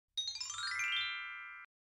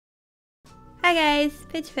Hi guys,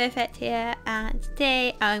 Pitch Perfect here, and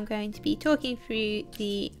today I'm going to be talking through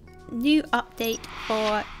the new update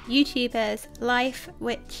for YouTuber's Life,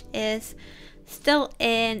 which is still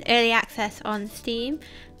in early access on Steam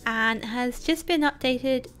and has just been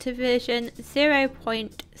updated to version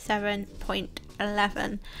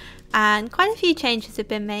 0.7.11, and quite a few changes have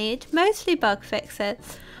been made, mostly bug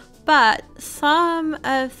fixes. But some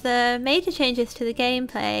of the major changes to the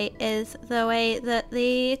gameplay is the way that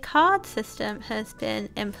the card system has been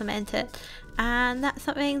implemented, and that's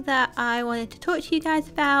something that I wanted to talk to you guys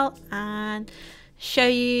about and show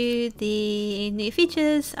you the new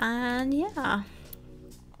features. And yeah,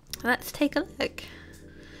 let's take a look.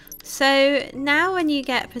 So now when you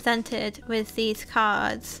get presented with these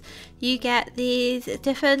cards, you get these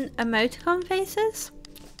different emoticon faces.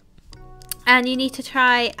 And you need to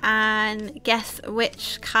try and guess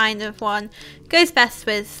which kind of one goes best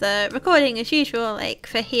with the recording as usual. Like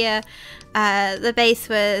for here, the base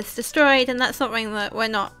was destroyed, and that's something that we're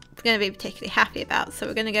not going to be particularly happy about. So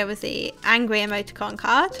we're going to go with the angry emoticon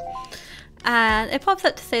card. And it pops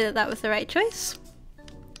up to say that that was the right choice.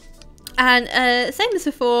 And same as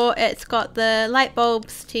before, it's got the light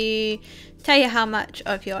bulbs to tell you how much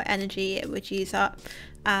of your energy it would use up.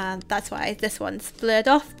 And that's why this one's blurred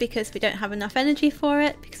off, because we don't have enough energy for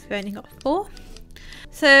it, because we've only got 4.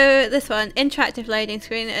 So this one, interactive loading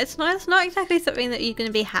screen, it's not exactly something that you're going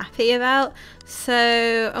to be happy about.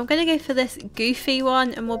 So I'm going to go for this goofy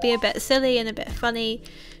one, and we'll be a bit silly and a bit funny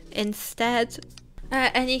instead.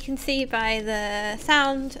 And you can see by the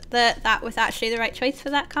sound that that was actually the right choice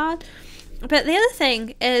for that card. But the other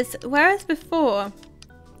thing is, whereas before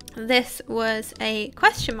this was a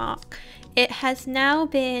question mark, it has now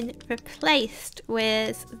been replaced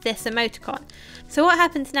with this emoticon. So what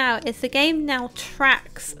happens now is the game now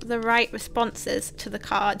tracks the right responses to the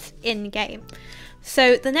cards in game.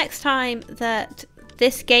 So the next time that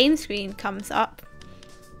this game screen comes up,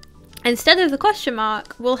 instead of the question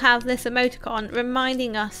mark, we'll have this emoticon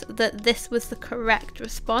reminding us that this was the correct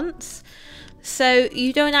response. So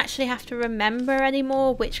you don't actually have to remember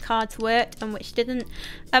anymore which cards worked and which didn't.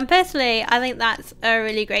 And personally, I think that's a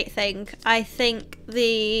really great thing. I think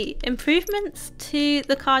the improvements to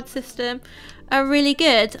the card system are really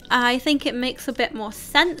good. I think it makes a bit more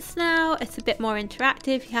sense now. It's a bit more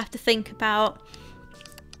interactive. You have to think about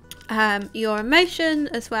your emotion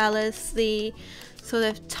as well as the sort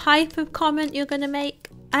of type of comment you're going to make.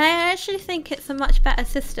 I actually think it's a much better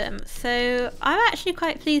system, so I'm actually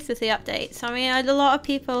quite pleased with the updates. I mean, a lot of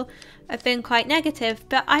people have been quite negative,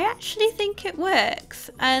 but I actually think it works,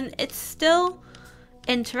 and it's still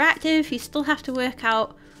interactive. You still have to work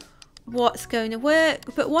out what's going to work,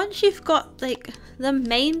 but once you've got like the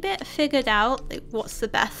main bit figured out, like what's the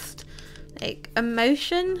best like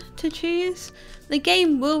emotion to choose, the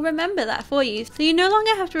game will remember that for you. So you no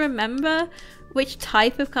longer have to remember which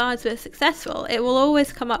type of cards were successful. It will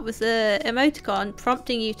always come up with the emoticon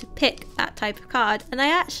prompting you to pick that type of card, and I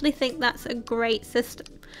actually think that's a great system.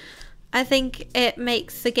 I think it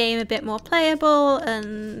makes the game a bit more playable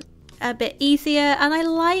and a bit easier, and I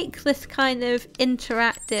like this kind of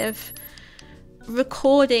interactive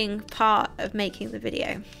recording part of making the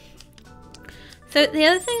video. So the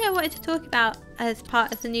other thing I wanted to talk about as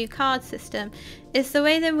part of the new card system is the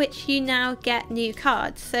way in which you now get new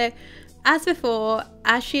cards. So as before,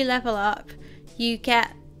 as you level up, you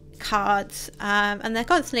get cards, and they're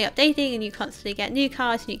constantly updating, and you constantly get new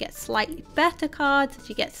cards, and you get slightly better cards as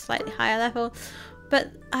you get to slightly higher level.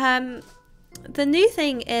 But the new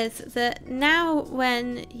thing is that now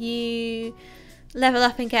when you level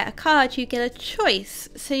up and get a card, you get a choice.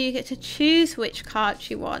 So you get to choose which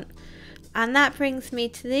cards you want. And that brings me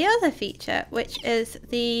to the other feature, which is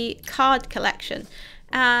the card collection.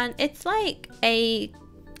 And it's like a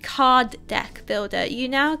card deck builder. You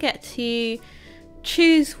now get to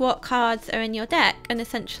choose what cards are in your deck, and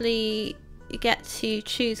essentially you get to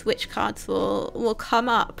choose which cards will come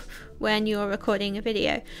up when you're recording a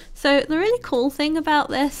video. So the really cool thing about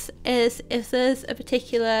this is if there's a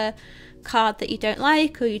particular card that you don't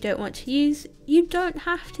like or you don't want to use, you don't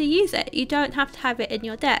have to use it. You don't have to have it in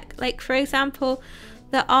your deck. Like for example,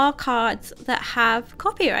 there are cards that have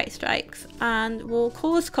copyright strikes and will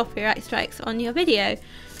cause copyright strikes on your video.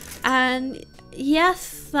 And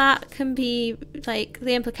yes, that can be like,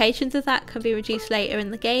 the implications of that can be reduced later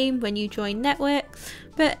in the game when you join networks,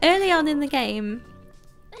 but early on in the game,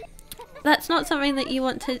 that's not something that you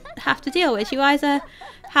want to have to deal with. You either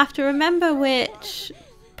have to remember which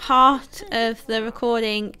part of the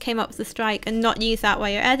recording came up with the strike and not use that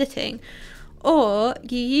while you're editing, or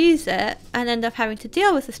you use it and end up having to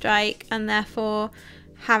deal with the strike and therefore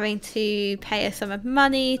having to pay a sum of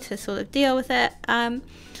money to sort of deal with it.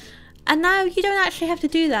 And now you don't actually have to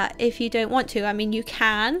do that if you don't want to. I mean, you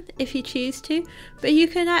can if you choose to, but you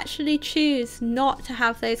can actually choose not to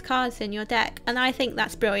have those cards in your deck. And I think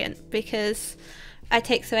that's brilliant because it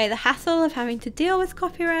takes away the hassle of having to deal with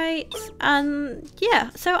copyrights. And yeah,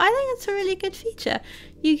 so I think it's a really good feature.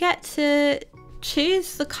 You get to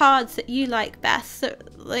choose the cards that you like best,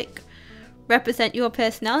 that like represent your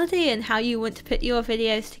personality and how you want to put your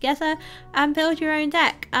videos together, and build your own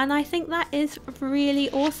deck. And I think that is really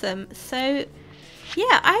awesome. So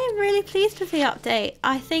yeah, I am really pleased with the update.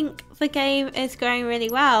 I think the game is going really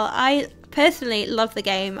well. I personally love the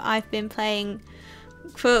game. I've been playing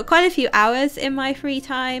for quite a few hours in my free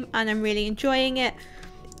time and I'm really enjoying it.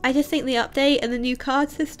 I just think the update and the new card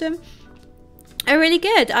system are really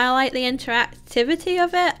good. I like the interactivity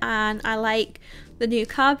of it, and I like the new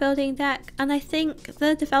card building deck, and I think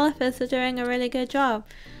the developers are doing a really good job.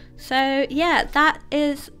 So yeah, that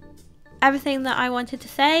is everything that I wanted to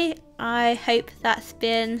say. I hope that's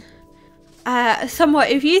been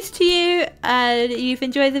somewhat of use to you. You've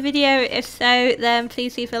enjoyed the video. If so, then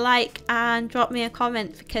please leave a like and drop me a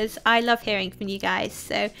comment because I love hearing from you guys.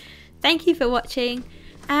 So thank you for watching,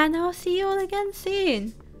 and I'll see you all again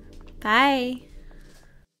soon. Bye.